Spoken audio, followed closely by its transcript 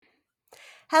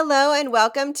Hello and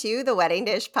welcome to the Wedding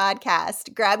Dish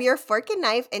Podcast. Grab your fork and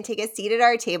knife and take a seat at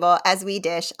our table as we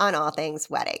dish on all things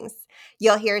weddings.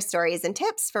 You'll hear stories and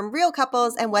tips from real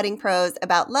couples and wedding pros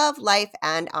about love, life,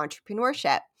 and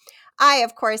entrepreneurship. I,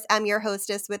 of course, am your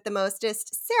hostess with the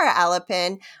mostest, Sarah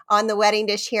Alapin, on the Wedding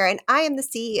Dish here, and I am the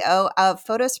CEO of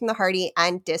Photos from the Hardy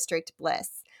and District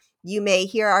Bliss. You may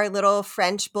hear our little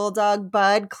French bulldog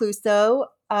bud, Clouseau,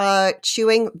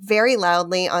 chewing very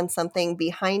loudly on something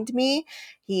behind me.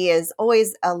 He is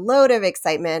always a load of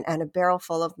excitement and a barrel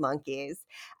full of monkeys.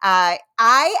 I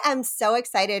am so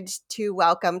excited to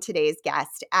welcome today's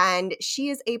guest, and she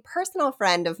is a personal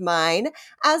friend of mine,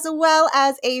 as well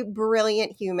as a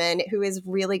brilliant human who is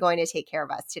really going to take care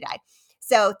of us today.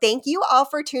 So thank you all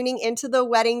for tuning into the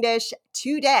Wedding Dish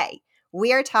today.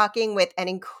 We are talking with an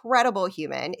incredible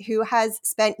human who has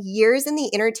spent years in the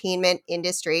entertainment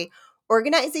industry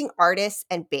organizing artists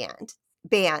and bands.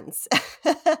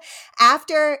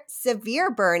 After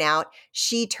severe burnout,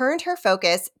 she turned her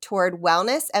focus toward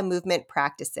wellness and movement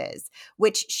practices,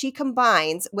 which she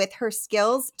combines with her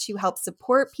skills to help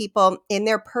support people in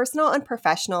their personal and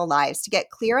professional lives to get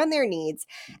clear on their needs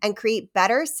and create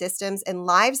better systems and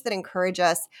lives that encourage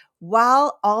us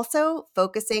while also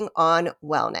focusing on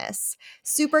wellness.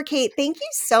 Super Kate, thank you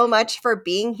so much for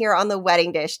being here on the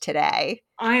Wedding Dish today.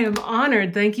 I am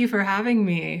honored. Thank you for having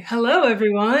me. Hello,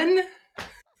 everyone.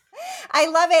 I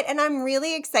love it. And I'm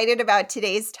really excited about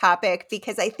today's topic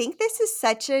because I think this is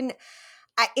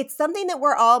it's something that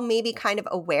we're all maybe kind of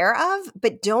aware of,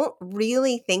 but don't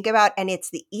really think about. And it's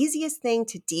the easiest thing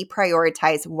to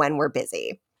deprioritize when we're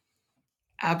busy.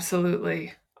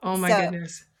 Absolutely. Oh my So,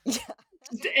 goodness.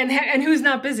 And who's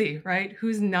not busy, right?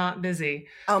 Who's not busy?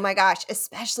 oh my gosh,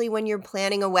 especially when you're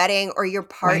planning a wedding or you're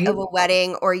part of Right? a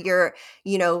wedding or your,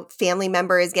 family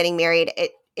member is getting married.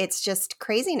 It's just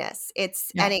craziness.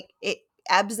 Yeah. It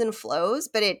ebbs and flows,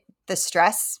 but the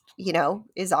stress,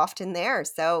 is often there.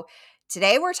 So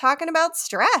today we're talking about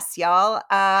stress, y'all.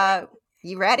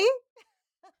 You ready?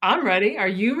 I'm ready. Are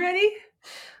you ready?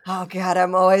 Oh God,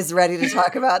 I'm always ready to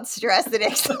talk about stress and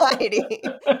anxiety.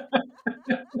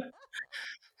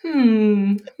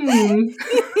 Hmm. What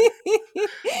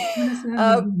does that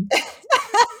uh, mean?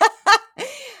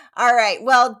 All right.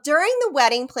 Well, during the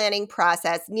wedding planning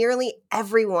process, nearly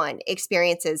everyone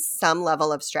experiences some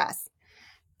level of stress.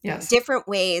 Yes. Different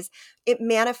ways. It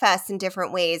manifests in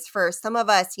different ways. For some of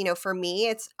us, for me,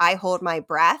 it's I hold my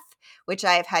breath, which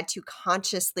I have had to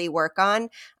consciously work on.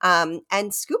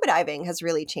 And scuba diving has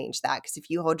really changed that because if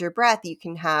you hold your breath, you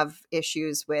can have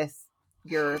issues with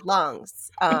your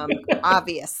lungs,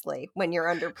 obviously, when you're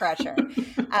under pressure.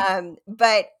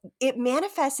 But it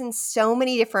manifests in so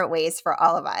many different ways for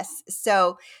all of us.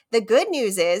 So the good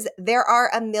news is there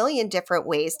are a million different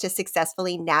ways to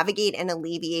successfully navigate and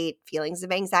alleviate feelings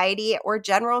of anxiety or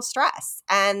general stress.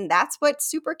 And that's what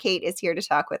Super Kate is here to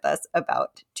talk with us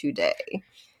about today.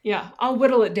 Yeah. I'll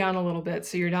whittle it down a little bit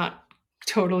so you're not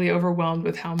totally overwhelmed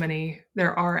with how many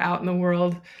there are out in the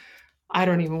world. I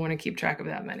don't even want to keep track of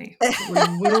that many. So we're going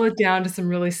to whittle it down to some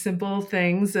really simple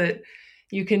things that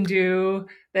you can do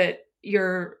that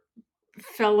your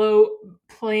fellow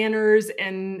planners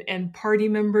and party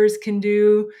members can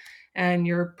do, and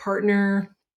your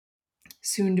partner,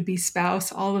 soon to be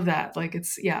spouse, all of that. Like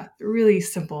really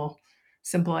simple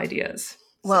ideas.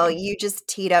 Well, So you just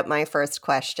teed up my first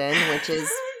question, which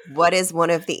is what is one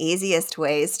of the easiest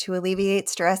ways to alleviate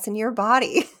stress in your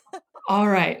body? all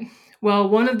right. Well,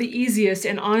 one of the easiest,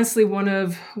 and honestly, one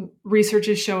of research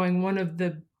is showing one of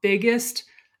the biggest,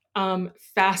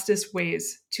 fastest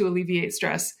ways to alleviate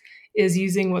stress is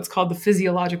using what's called the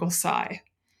physiological sigh.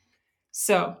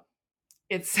 So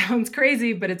it sounds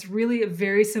crazy, but it's really a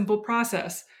very simple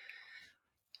process.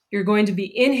 You're going to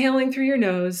be inhaling through your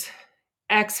nose,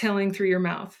 exhaling through your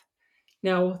mouth.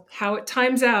 Now, how it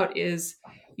times out is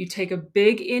you take a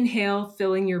big inhale,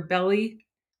 filling your belly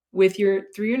through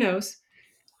your nose,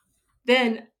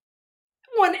 then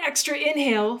one extra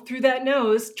inhale through that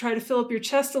nose, try to fill up your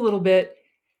chest a little bit,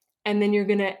 and then you're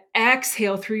going to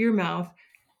exhale through your mouth,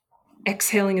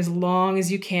 exhaling as long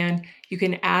as you can. You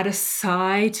can add a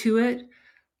sigh to it,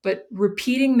 but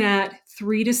repeating that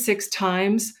 3 to 6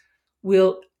 times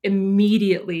will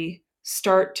immediately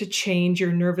start to change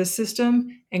your nervous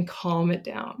system and calm it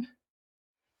down.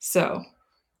 So,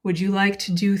 would you like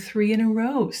to do 3 in a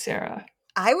row, Sarah?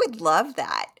 I would love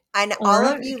that. And All all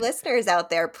of right. you listeners out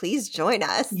there, please join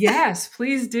us. Yes,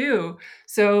 please do.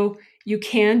 So, you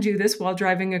can do this while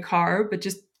driving a car, but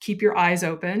just keep your eyes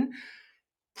open.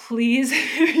 Please,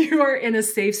 you are in a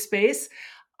safe space.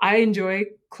 I enjoy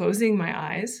closing my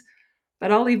eyes,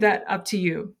 but I'll leave that up to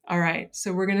you. All right.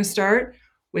 So, we're going to start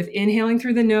with inhaling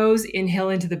through the nose, inhale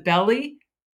into the belly,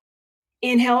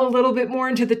 inhale a little bit more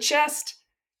into the chest,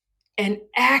 and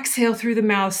exhale through the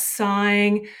mouth,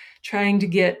 sighing, trying to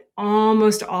get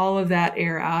almost all of that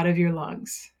air out of your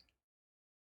lungs.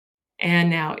 And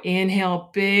now inhale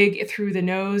big through the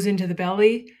nose into the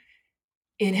belly,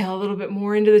 inhale a little bit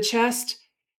more into the chest,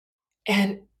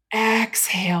 and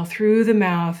exhale through the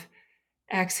mouth,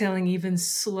 exhaling even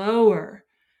slower,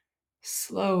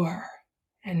 slower.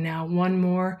 And now one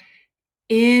more.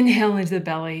 Inhale into the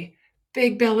belly,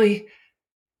 big belly,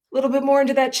 a little bit more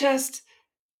into that chest,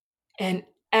 and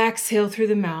exhale through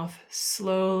the mouth,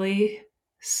 slowly,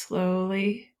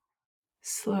 slowly,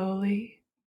 slowly,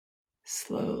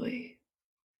 slowly.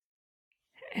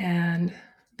 And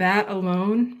that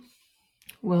alone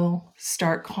will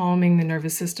start calming the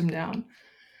nervous system down.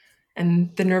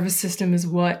 And the nervous system is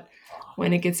what,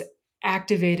 when it gets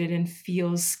activated and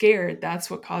feels scared, that's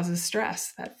what causes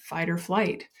stress, that fight or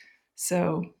flight.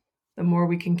 So the more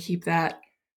we can keep that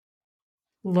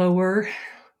lower,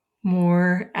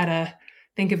 more at a,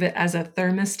 think of it as a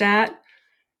thermostat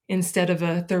instead of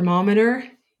a thermometer.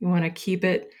 You want to keep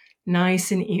it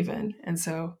nice and even. And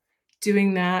so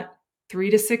doing that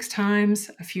 3 to 6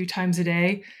 times, a few times a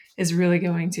day, is really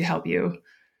going to help you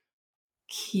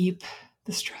keep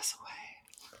the stress away.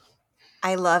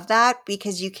 I love that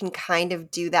because you can kind of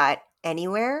do that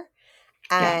anywhere.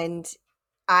 And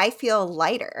I feel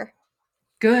lighter.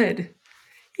 Good.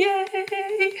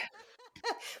 Yay.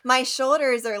 My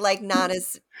shoulders are like not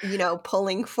as,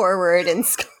 pulling forward and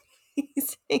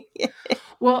squeezing it.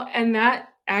 Well, and that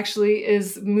actually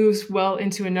moves well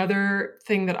into another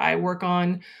thing that I work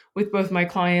on with both my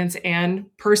clients and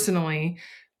personally,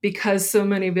 because so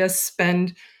many of us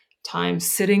spend time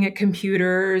sitting at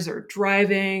computers or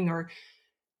driving, or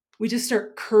we just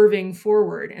start curving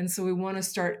forward. And so we want to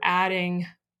start adding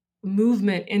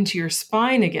movement into your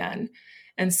spine again.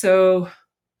 And so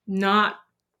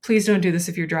please don't do this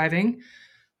if you're driving,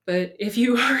 but if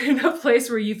you are in a place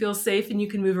where you feel safe and you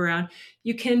can move around,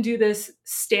 you can do this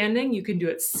standing. You can do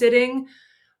it sitting.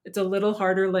 It's a little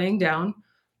harder laying down,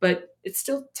 but it's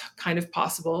still kind of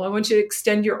possible. I want you to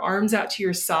extend your arms out to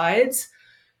your sides,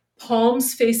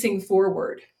 palms facing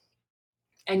forward.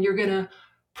 And you're going to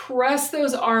press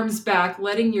those arms back,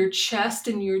 letting your chest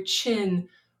and your chin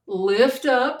lift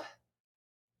up.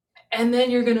 And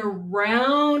then you're going to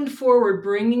round forward,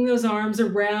 bringing those arms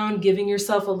around, giving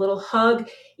yourself a little hug,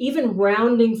 even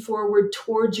rounding forward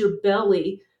towards your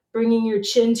belly, bringing your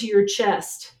chin to your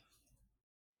chest.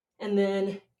 And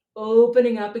then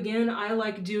opening up again. I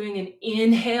like doing an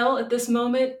inhale at this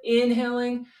moment,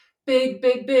 inhaling, big,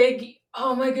 big, big.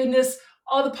 Oh my goodness,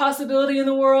 all the possibility in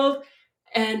the world.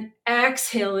 And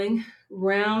exhaling,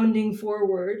 rounding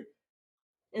forward.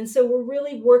 And so we're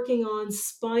really working on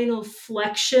spinal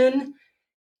flexion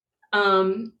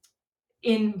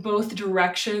in both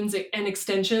directions and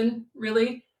extension,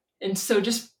 really. And so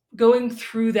just going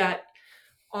through that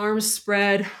arms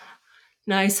spread,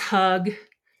 nice hug.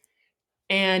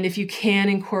 And if you can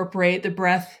incorporate the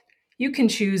breath, you can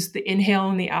choose the inhale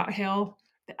and the exhale,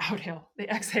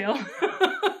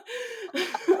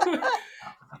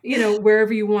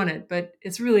 wherever you want it. But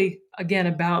it's really, again,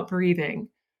 about breathing.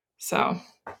 So,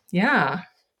 yeah.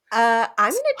 I'm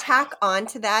going to tack on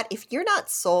to that. If you're not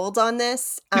sold on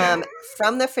this,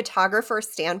 from the photographer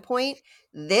standpoint,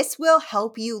 this will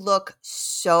help you look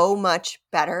so much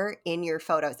better in your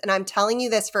photos. And I'm telling you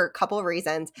this for a couple of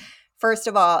reasons. First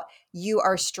of all, you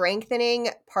are strengthening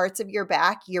parts of your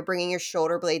back. You're bringing your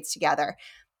shoulder blades together.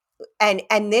 And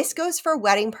this goes for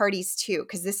wedding parties too,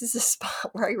 because this is a spot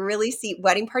where I really see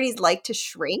wedding parties like to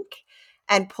shrink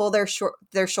and pull their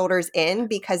shoulders in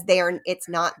because it's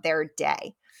not their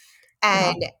day.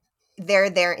 And they're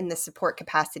there in the support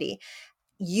capacity.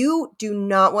 You do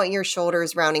not want your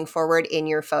shoulders rounding forward in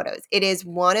your photos. It is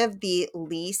one of the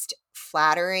least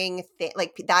flattering things.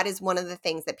 Like, that is one of the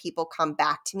things that people come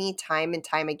back to me time and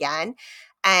time again.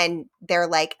 And they're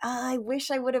like, I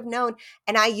wish I would have known.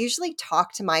 And I usually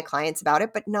talk to my clients about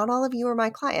it, but not all of you are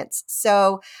my clients.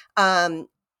 So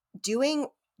doing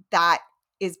that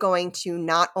is going to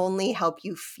not only help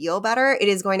you feel better, it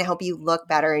is going to help you look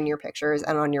better in your pictures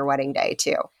and on your wedding day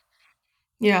too.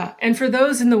 Yeah. And for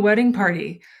those in the wedding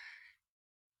party,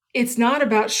 it's not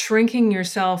about shrinking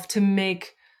yourself to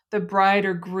make the bride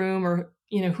or groom or,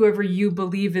 whoever you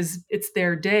believe it's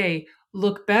their day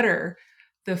look better.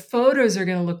 The photos are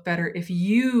going to look better if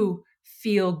you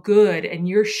feel good and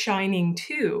you're shining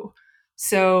too.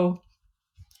 So,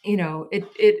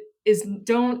 it is,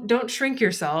 don't shrink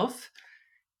yourself.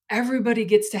 Everybody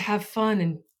gets to have fun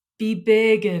and be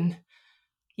big and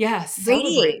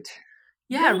celebrate.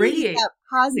 Yeah, Right. radiate. That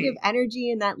positive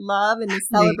energy and that love and the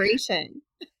Exactly. celebration.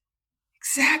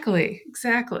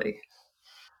 Exactly.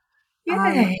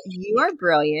 Yay. You are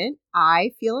brilliant.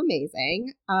 I feel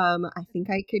amazing. I think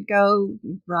I could go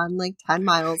run like 10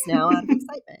 miles now out of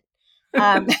excitement.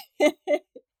 Um,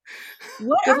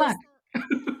 what Good are luck.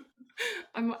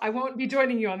 I won't be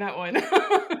joining you on that one.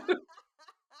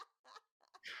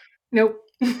 Nope.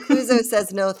 Kuzo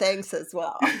says no thanks as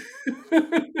well.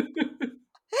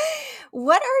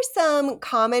 What are some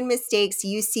common mistakes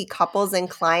you see couples and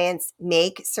clients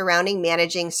make surrounding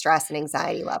managing stress and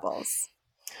anxiety levels?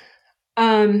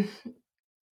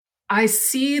 I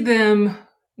see them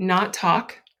not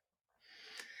talk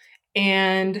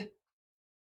and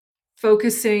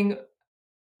focusing,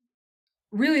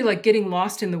 really like getting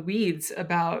lost in the weeds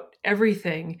about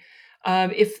everything.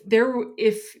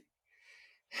 If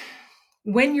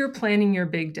when you're planning your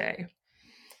big day,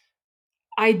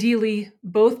 ideally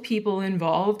both people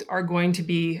involved are going to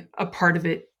be a part of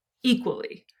it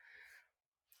equally.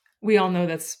 We all know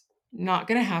that's not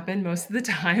going to happen most of the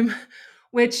time,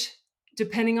 which,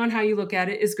 depending on how you look at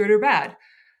it, is good or bad.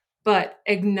 But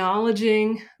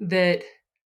acknowledging that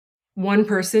one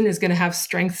person is going to have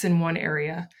strengths in one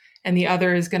area and the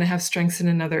other is going to have strengths in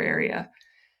another area,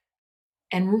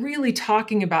 and really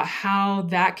talking about how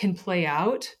that can play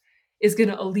out is going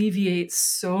to alleviate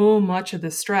so much of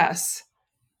the stress.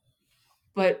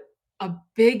 But a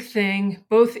big thing,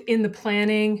 both in the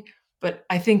planning, but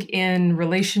I think in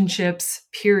relationships,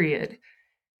 period,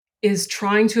 is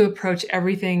trying to approach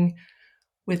everything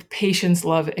with patience,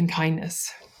 love, and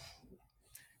kindness.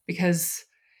 Because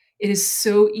it is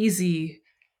so easy.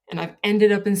 And I've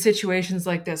ended up in situations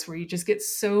like this where you just get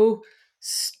so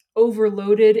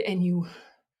overloaded and you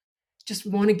just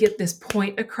want to get this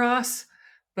point across,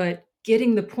 but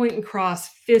getting the point across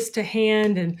fist to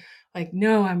hand and like,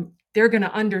 no, they're going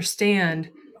to understand.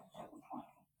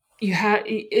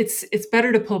 It's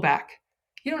better to pull back.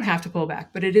 You don't have to pull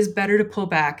back, but it is better to pull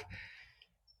back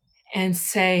and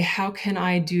say, how can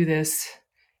I do this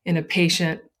in a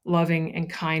patient, loving, and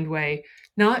kind way,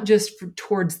 not just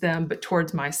towards them, but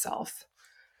towards myself.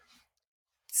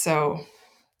 So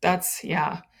that's,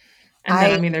 yeah. And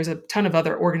then, I I mean, there's a ton of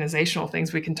other organizational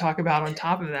things we can talk about on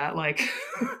top of that. Like,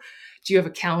 do you have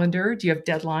a calendar? Do you have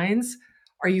deadlines?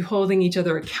 Are you holding each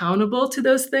other accountable to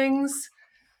those things?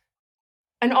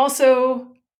 And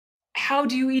also, how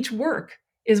do you each work?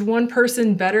 Is one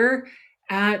person better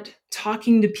at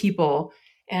talking to people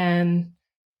and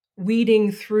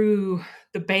weeding through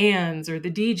the bands or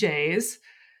the DJs?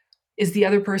 Is the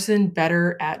other person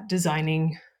better at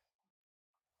designing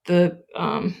the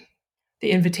the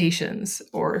invitations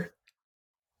or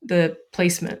the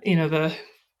placement, the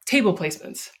table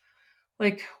placements?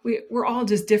 Like we're all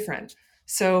just different.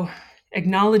 So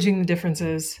acknowledging the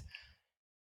differences,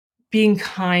 being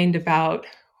kind about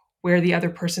where the other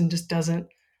person just doesn't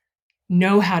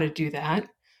know how to do that,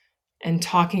 and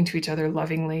talking to each other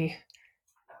lovingly.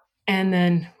 And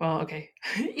then, well, okay,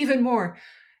 even more,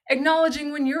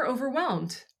 acknowledging when you're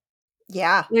overwhelmed.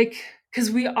 yeah. Like,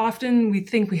 because we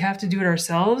think we have to do it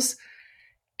ourselves.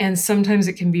 And sometimes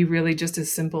it can be really just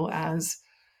as simple as,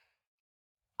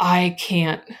 I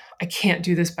can't, I can't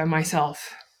do this by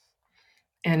myself.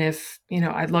 And if,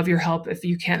 I'd love your help. If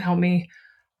you can't help me,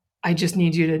 I just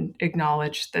need you to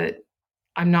acknowledge that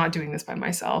I'm not doing this by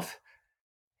myself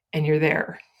and you're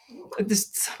there.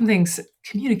 Just some things,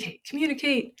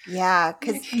 communicate. Yeah,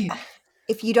 because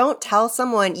if you don't tell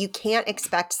someone, you can't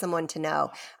expect someone to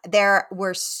know. There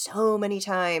were so many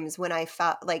times when I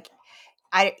felt like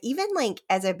I even like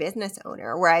as a business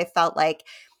owner where I felt like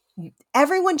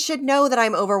everyone should know that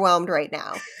I'm overwhelmed right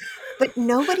now. But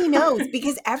nobody knows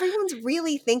because everyone's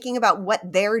really thinking about what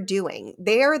they're doing.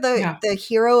 They're Yeah. the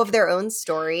hero of their own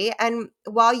story. And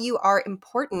while you are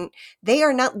important, they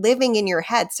are not living in your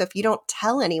head. So if you don't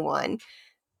tell anyone,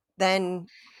 then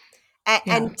Yeah.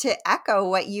 and to echo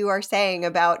what you are saying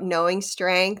about knowing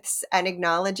strengths and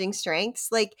acknowledging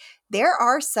strengths, like there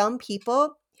are some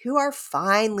people who are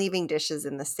fine leaving dishes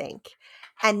in the sink.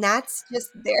 And that's just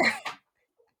their way.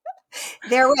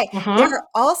 There Uh-huh. are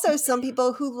also some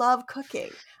people who love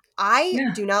cooking. I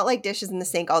Yeah. do not like dishes in the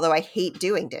sink, although I hate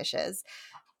doing dishes.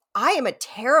 I am a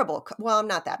terrible well, I'm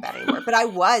not that bad anymore, but I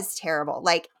was terrible.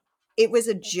 Like it was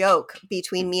a joke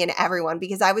between me and everyone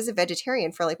because I was a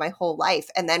vegetarian for like my whole life.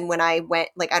 And then when I went,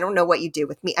 like, I don't know what you do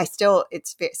with meat.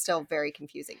 It's still very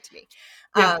confusing to me.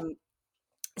 Yeah.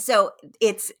 So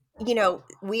it's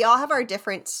we all have our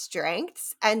different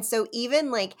strengths. And so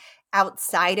even like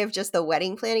outside of just the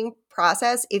wedding planning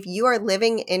process, if you are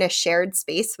living in a shared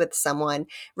space with someone,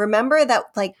 remember that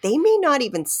like they may not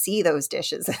even see those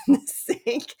dishes in the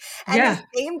sink. And the Yeah.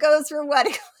 same goes for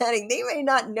wedding planning. They may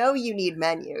not know you need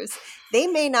menus. They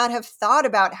may not have thought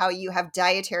about how you have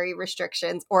dietary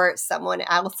restrictions or someone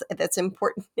else that's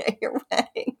important at your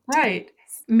wedding. Right.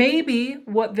 Maybe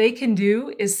what they can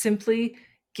do is simply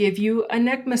give you a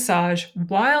neck massage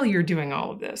while you're doing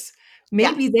all of this.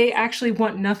 Maybe Yes. they actually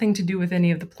want nothing to do with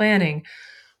any of the planning,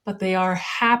 but they are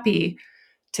happy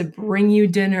to bring you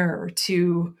dinner,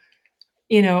 to,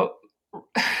 you know,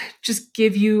 just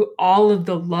give you all of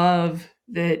the love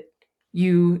that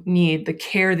you need, the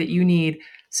care that you need,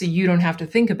 so you don't have to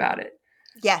think about it.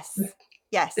 Yes.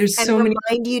 Yes. There's And so many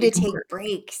remind you ways to it can take work.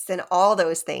 breaks and all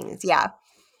those things. Yeah.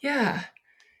 Yeah.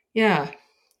 Yeah.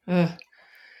 Ugh,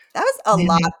 That was a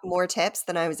lot planning. more tips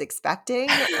than I was expecting,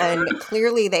 and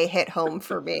clearly they hit home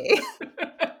for me.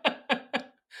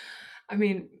 I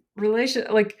mean, relation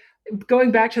like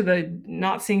going back to the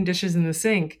not seeing dishes in the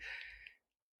sink,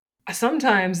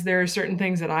 sometimes there are certain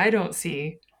things that I don't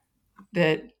see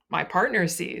that my partner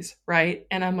sees, right?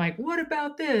 And I'm like, "What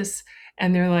about this?"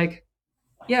 And they're like,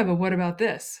 "Yeah, but what about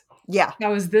this? Yeah.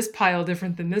 How is this pile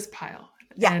different than this pile?"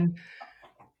 Yeah. And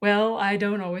well, I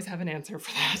don't always have an answer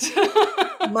for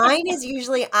that. Mine is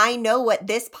usually I know what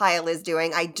this pile is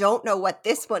doing. I don't know what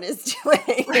this one is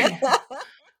doing. Right.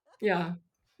 Yeah.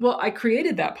 Well, I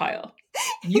created that pile.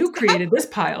 You created Exactly. this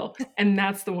pile, and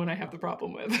that's the one I have the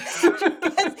problem with.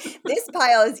 Because this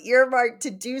pile is earmarked to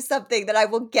do something that I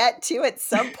will get to at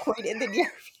some point in the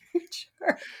near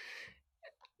future.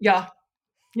 Yeah.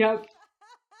 Yep.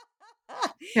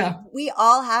 Yeah. We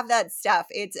all have that stuff.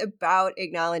 It's about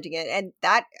acknowledging it. And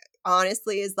that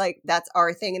honestly is like, that's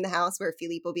our thing in the house where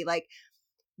Philippe will be like,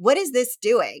 what is this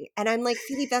doing? And I'm like,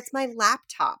 Philippe, that's my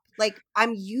laptop. Like,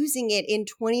 I'm using it in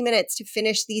 20 minutes to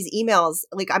finish these emails.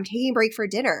 Like, I'm taking a break for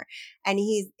dinner. And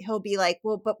he'll be like,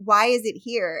 well, but why is it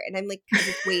here? And I'm like, because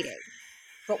it's waiting.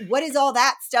 But what is all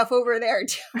that stuff over there?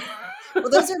 Well,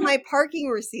 those are my parking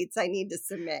receipts I need to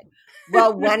submit.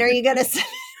 Well, when are you going to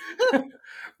submit?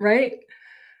 Right?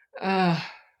 Uh,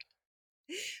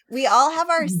 We all have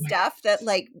our anyway. stuff that,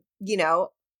 like, you know,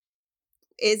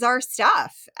 is our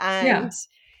stuff. Yeah.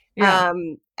 Yeah.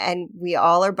 And we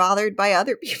all are bothered by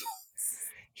other people.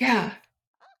 Yeah.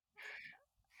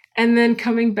 And then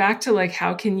coming back to like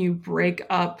how can you break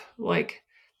up like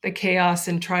the chaos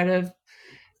and try to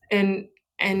and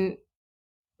and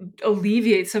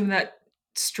alleviate some of that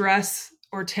stress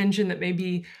or tension that may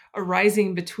be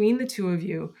arising between the two of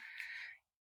you,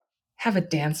 have a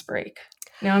dance break.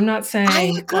 Now, I'm not I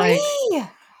saying like agree.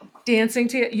 dancing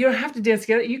together. You don't have to dance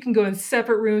together. You can go in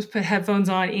separate rooms, put headphones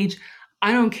on each.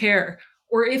 I don't care.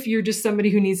 Or if you're just somebody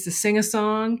who needs to sing a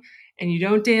song and you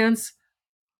don't dance,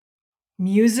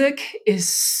 music is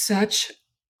such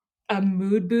a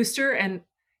mood booster. And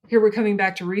here we're coming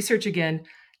back to research again.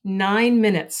 9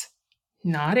 minutes,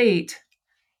 not 8,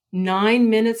 9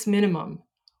 minutes minimum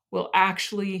will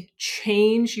actually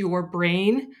change your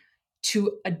brain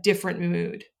to a different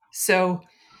mood. So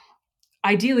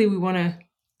ideally, we want to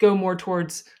go more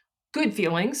towards good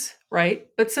feelings, right?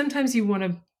 But sometimes you want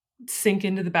to sink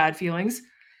into the bad feelings.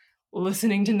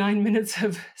 Listening to 9 minutes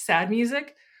of sad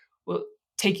music will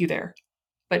take you there.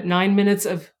 But 9 minutes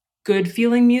of good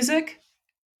feeling music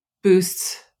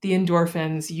boosts the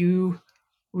endorphins. You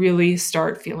really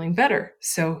start feeling better.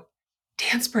 So,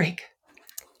 dance break.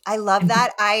 I love And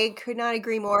that. I could not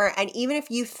agree more. And even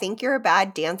if you think you're a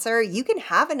bad dancer, you can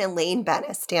have an Elaine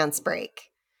Bennis dance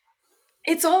break.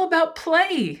 it's all about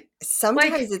play. Like,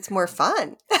 Sometimes it's more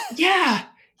fun. yeah,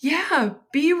 yeah,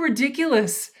 be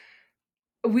ridiculous.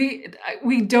 We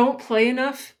don't play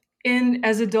enough in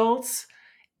as adults,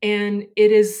 and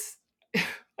it is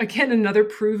again another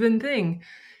proven thing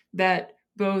that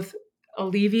both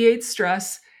alleviates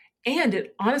stress and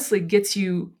it honestly gets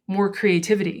you more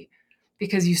creativity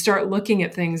because you start looking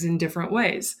at things in different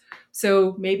ways.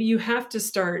 So maybe you have to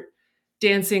start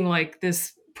dancing like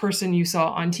this person you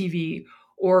saw on TV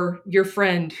or your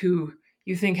friend who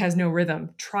you think has no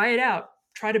rhythm. Try it out.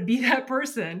 Try to be that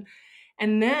person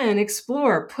and then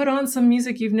explore. Put on some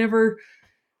music you've never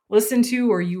listened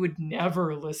to or you would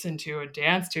never listen to and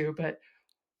dance to, but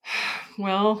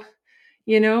well,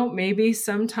 maybe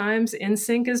sometimes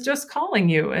NSYNC is just calling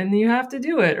you and you have to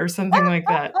do it or something like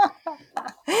that.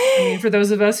 I mean, for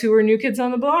those of us who were New Kids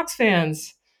on the Blocks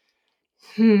fans,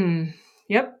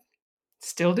 yep,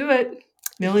 still do it.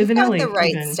 Milli You've got the Vanilli, right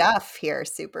even. stuff here,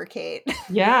 Super Kate.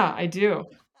 Yeah, I do.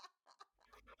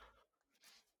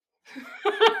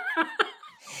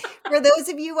 For those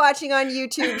of you watching on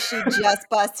YouTube, she just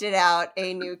busted out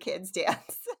a new kids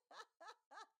dance.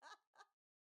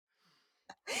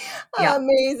 Yeah.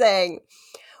 Amazing.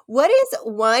 What is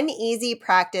one easy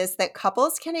practice that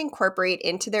couples can incorporate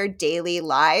into their daily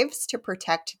lives to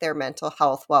protect their mental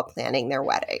health while planning their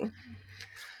wedding?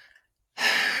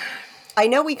 I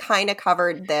know we kind of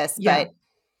covered this, Yeah. but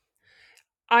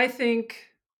I think,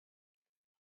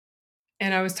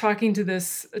 and I was talking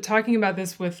about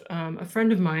this with a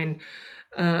friend of mine,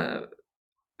 uh,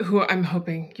 who I'm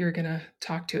hoping you're going to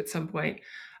talk to at some point,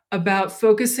 about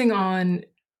focusing on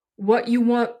what you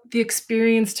want the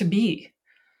experience to be.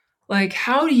 Like,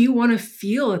 how do you want to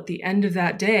feel at the end of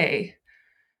that day?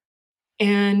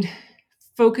 And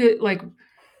focus, like,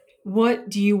 what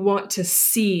do you want to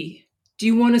see? Do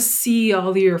you want to see all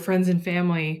of your friends and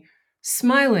family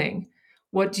smiling?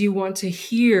 What do you want to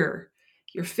hear?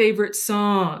 Your favorite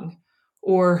song,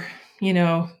 or, you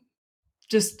know,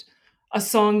 just a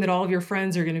song that all of your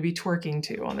friends are going to be twerking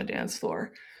to on the dance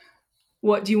floor.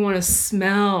 What do you want to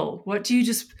smell? What do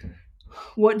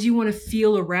you want to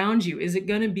feel around you? Is it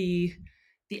going to be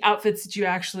the outfits that you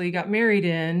actually got married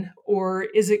in, or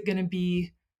is it going to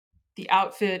be the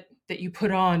outfit that you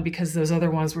put on because those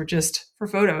other ones were just for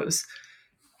photos?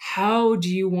 How do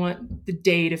you want the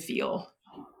day to feel?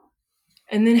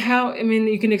 And then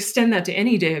you can extend that to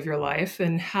any day of your life.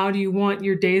 And how do you want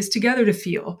your days together to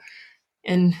feel?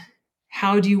 And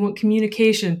how do you want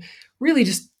communication? Really,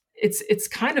 just it's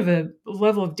kind of a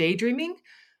level of daydreaming,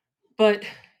 but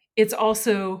it's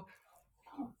also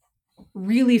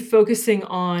really focusing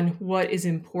on what is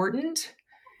important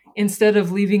instead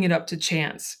of leaving it up to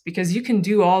chance, because you can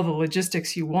do all the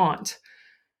logistics you want,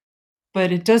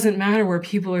 but it doesn't matter where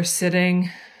people are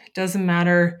sitting. It doesn't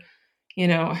matter, you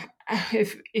know,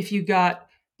 if you got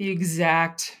the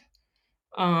exact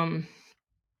um,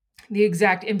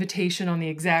 invitation on the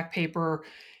exact paper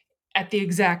at the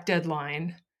exact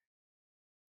deadline.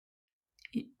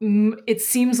 It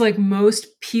seems like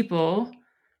most people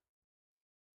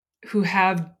who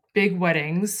have big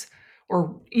weddings,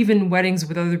 or even weddings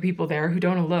with other people there who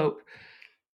don't elope,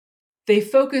 they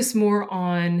focus more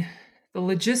on the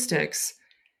logistics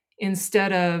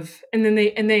instead of, and then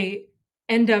they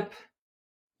end up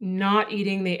not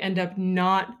eating, they end up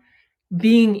not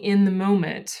being in the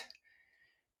moment.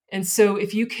 And so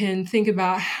if you can think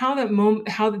about how the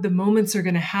moments are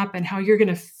going to happen, how you're going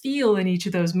to feel in each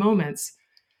of those moments,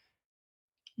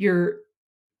 you're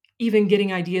even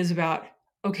getting ideas about,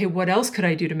 okay, what else could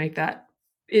I do to make that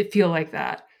it feel like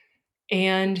that?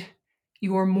 And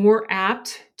you are more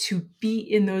apt to be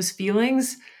in those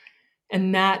feelings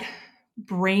and that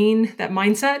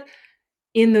mindset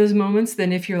in those moments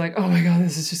than if you're like, oh my God,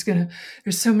 this is just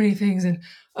there's so many things.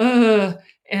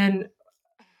 And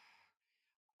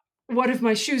what if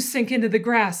my shoes sink into the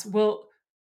grass? Well,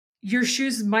 your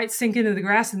shoes might sink into the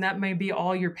grass, and that may be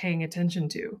all you're paying attention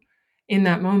to in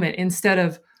that moment, instead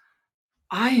of,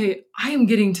 I am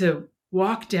getting to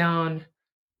walk down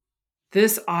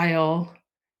this aisle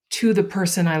to the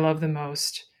person I love the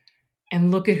most and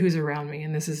look at who's around me.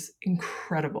 And this is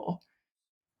incredible.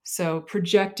 So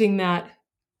projecting that,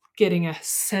 getting a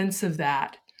sense of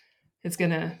that,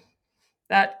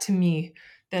 that to me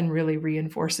then really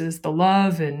reinforces the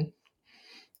love and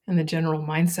the general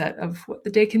mindset of what the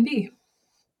day can be.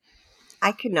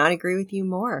 I could not agree with you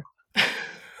more.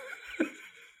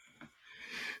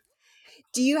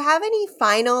 Do you have any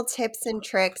final tips and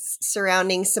tricks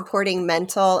surrounding supporting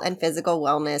mental and physical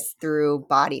wellness through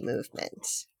body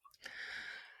movement?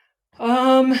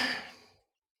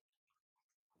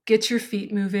 Get your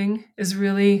feet moving is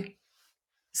really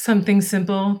something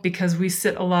simple, because we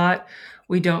sit a lot.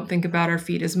 We don't think about our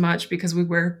feet as much because we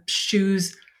wear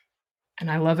shoes, and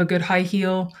I love a good high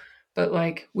heel, but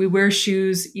like, we wear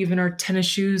shoes, even our tennis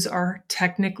shoes are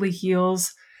technically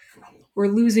heels. We're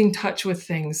losing touch with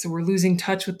things. So we're losing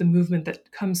touch with the movement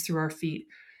that comes through our feet.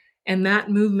 And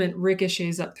that movement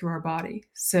ricochets up through our body.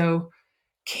 So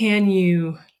can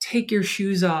you take your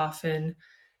shoes off and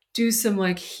do some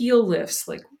like heel lifts,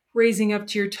 like raising up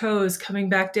to your toes, coming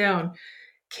back down?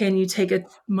 Can you take a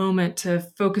moment to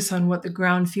focus on what the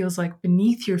ground feels like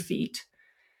beneath your feet?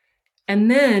 And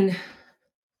then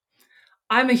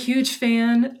I'm a huge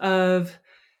fan of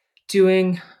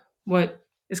doing what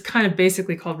is kind of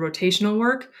basically called rotational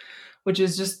work, which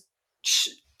is just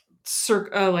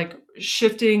like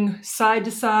shifting side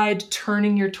to side,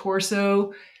 turning your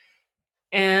torso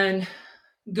and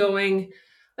going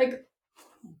like,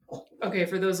 okay,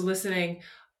 for those listening,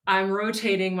 I'm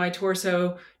rotating my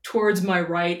torso towards my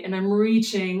right, and I'm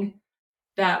reaching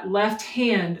that left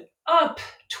hand up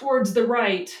towards the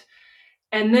right,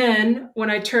 And then when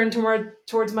I turn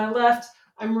towards my left,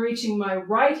 I'm reaching my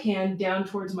right hand down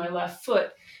towards my left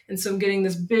foot. And so I'm getting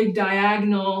this big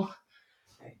diagonal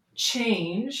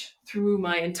change through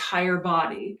my entire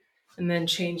body, and then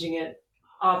changing it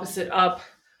opposite up,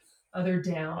 other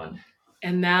down.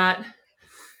 And that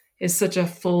is such a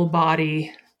full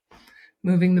body.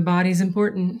 Moving the body is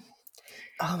important.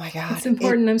 Oh my It's God.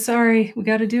 important. I'm sorry. We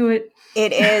got to do it.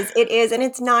 It is. It is. And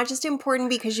it's not just important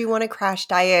because you want to crash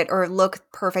diet or look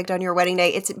perfect on your wedding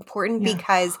day. It's important Yeah.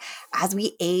 because as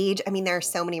we age, I mean, there are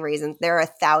so many reasons. There are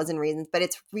 1,000 reasons, but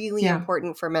it's really Yeah.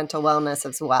 important for mental wellness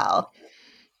as well.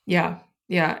 Yeah.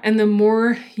 Yeah. And the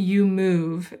more you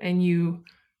move and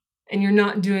you're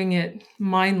not doing it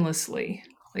mindlessly,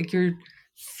 like you're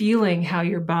feeling how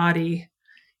your body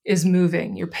is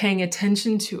moving, you're paying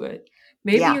attention to it.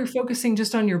 Maybe Yeah. you're focusing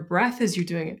just on your breath as you're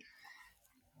doing it.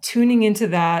 Tuning into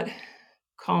that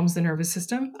calms the nervous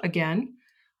system again,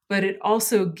 but it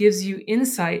also gives you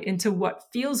insight into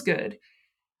what feels good.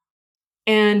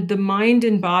 And the mind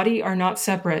and body are not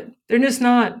separate. They're just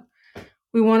not.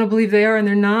 We want to believe they are, and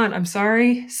they're not. I'm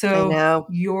sorry. I So know.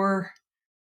 you're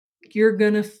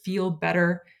going to feel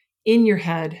better in your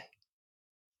head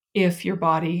if your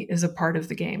body is a part of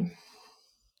the game.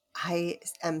 I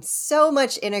am so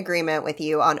much in agreement with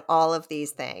you on all of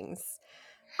these things.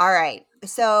 All right.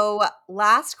 So,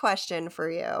 last question for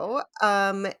you.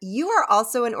 You are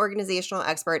also an organizational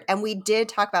expert, and we did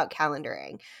talk about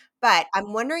calendaring, but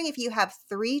I'm wondering if you have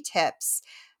 3 tips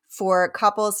for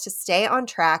couples to stay on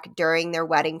track during their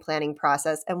wedding planning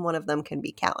process, and one of them can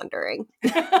be calendaring.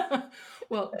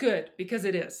 Well, good, because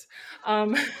it is.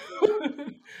 Um,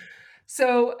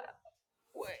 so,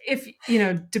 if,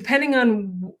 depending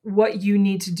on what you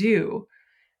need to do,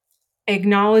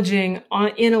 acknowledging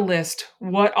in a list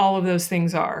what all of those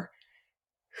things are,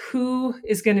 who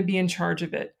is going to be in charge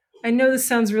of it. I know this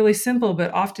sounds really simple,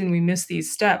 but often we miss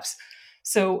these steps.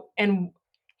 So, and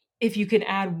if you can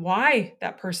add why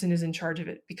that person is in charge of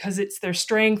it, because it's their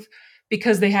strength,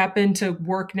 because they happen to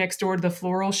work next door to the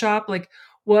floral shop, like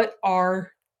what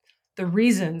are the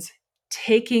reasons?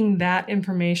 Taking that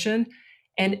information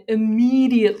and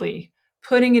immediately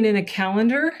putting it in a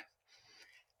calendar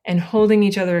and holding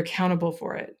each other accountable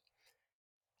for it.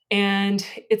 And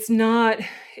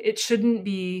it shouldn't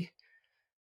be,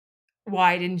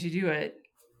 why didn't you do it,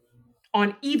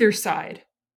 on either side.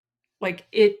 Like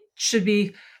it should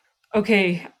be,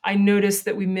 okay, I noticed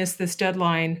that we missed this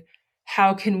deadline.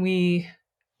 How can we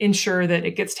ensure that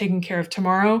it gets taken care of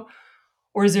tomorrow?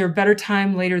 Or is there a better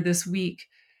time later this week?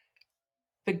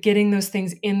 But getting those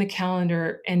things in the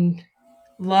calendar and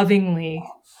lovingly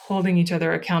holding each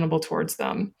other accountable towards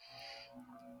them.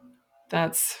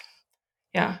 That's,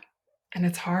 yeah. And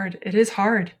it's hard. It is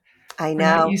hard. I We're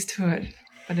not know. used to it,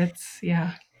 but it's,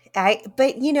 yeah.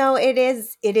 But it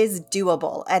is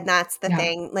doable, and that's the Yeah.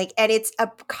 thing. Like, and it's a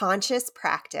conscious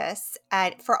practice,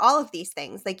 and for all of these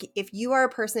things, like if you are a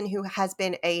person who has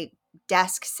been a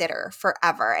desk sitter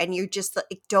forever and you just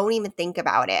like, don't even think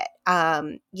about it,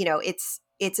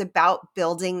 it's about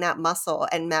building that muscle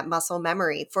and that muscle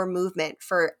memory for movement,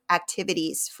 for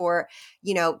activities, for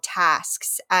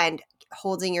tasks, and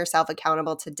holding yourself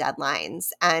accountable to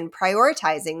deadlines and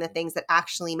prioritizing the things that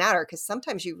actually matter, because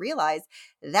sometimes you realize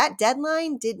that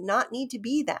deadline did not need to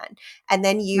be then. And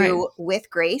then Right. you, with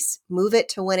grace, move it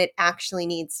to when it actually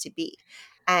needs to be.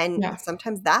 And Yeah.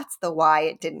 sometimes that's the why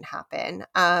it didn't happen.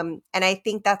 And I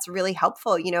think that's really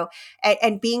helpful,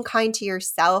 and being kind to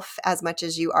yourself as much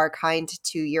as you are kind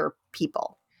to your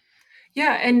people.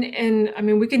 Yeah. And I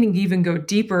mean, we can even go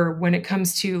deeper when it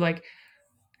comes to like,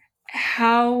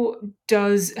 how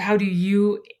do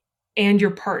you and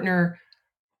your partner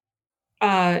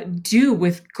do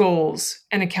with goals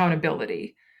and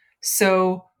accountability?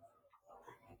 So,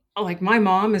 like my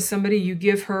mom is somebody, you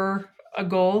give her a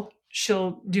goal,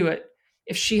 she'll do it.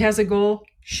 If she has a goal,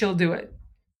 she'll do it.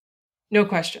 No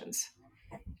questions.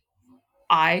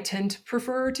 I tend to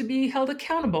prefer to be held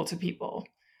accountable to people.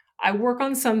 I work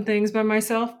on some things by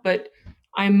myself, but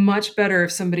I'm much better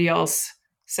if somebody else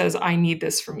says, I need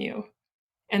this from you.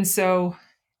 And so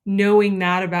knowing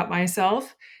that about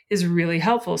myself is really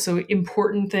helpful. So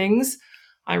important things,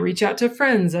 I reach out to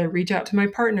friends, I reach out to my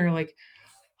partner, like,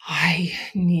 I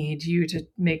need you to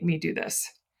make me do this.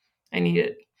 I need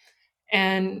it.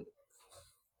 And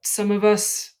some of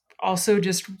us also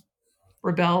just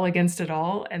rebel against it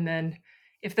all. And then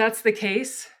if that's the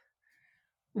case,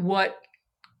 what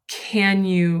can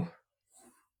you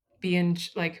be in,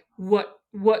 like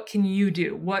what can you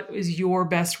do? What is your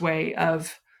best way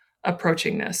of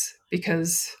approaching this?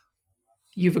 Because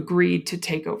you've agreed to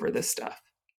take over this stuff.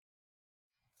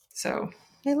 So,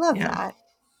 I love yeah. that.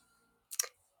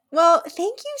 Well,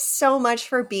 thank you so much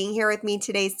for being here with me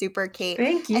today, Super Kate.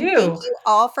 Thank And thank you. you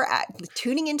all for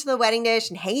tuning into the Wedding Dish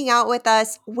and hanging out with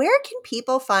us. Where can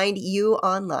people find you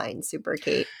online, Super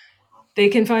Kate? They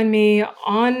can find me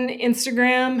on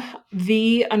Instagram,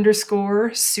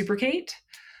 _superkate.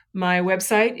 My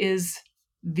website is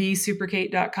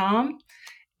thesuperkate.com,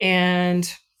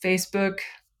 and Facebook,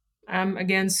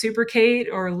 again, Super Kate,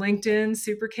 or LinkedIn,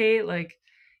 Super Kate. Like,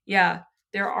 yeah,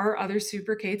 there are other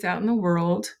Super Kates out in the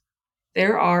world.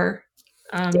 There are.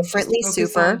 Just Differently focus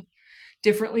Super. on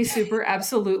Differently Super.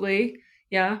 Absolutely.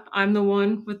 Yeah, I'm the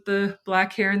one with the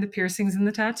black hair and the piercings and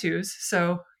the tattoos.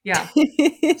 So, yeah,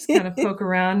 just kind of poke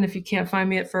around. If you can't find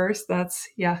me at first, that's,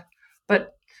 yeah.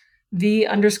 But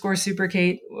the_Super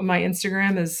Kate, my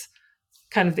Instagram, is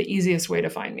kind of the easiest way to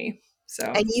find me. So,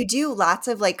 And you do lots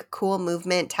of like cool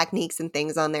movement techniques and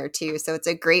things on there too. So it's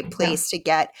a great yeah. place to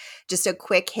get just a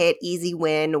quick hit, easy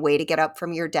win, way to get up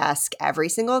from your desk every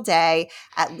single day,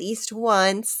 at least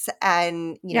once,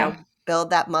 and, Yeah. build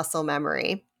that muscle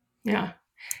memory. Yeah.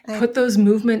 I, Put those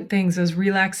movement things, those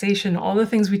relaxation, all the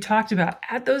things we talked about,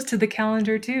 add those to the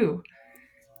calendar too.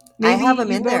 I Maybe have them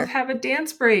you in both there. have a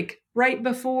dance break right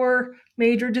before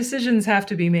major decisions have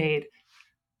to be made.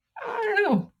 I don't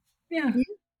know. Yeah. Yeah,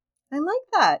 I like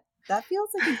that. That feels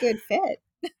like a good fit.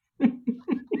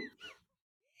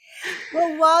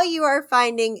 Well, while you are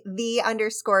finding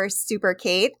the_Super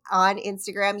Kate on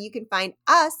Instagram, you can find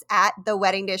us at the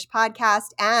Wedding Dish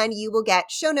Podcast, and you will get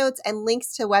show notes and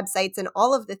links to websites and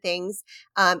all of the things,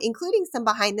 including some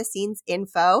behind the scenes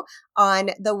info on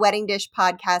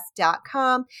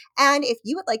theweddingdishpodcast.com. And if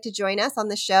you would like to join us on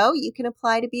the show, you can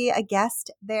apply to be a guest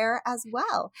there as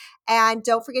well. And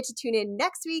don't forget to tune in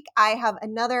next week. I have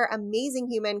another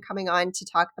amazing human coming on to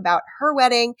talk about her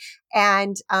wedding,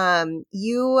 and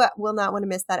you will not want to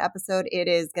miss that episode. It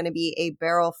is going to be a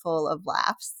barrel full of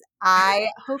laughs. I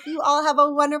hope you all have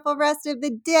a wonderful rest of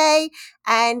the day.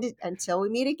 And until we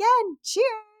meet again, cheers.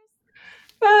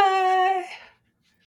 Bye.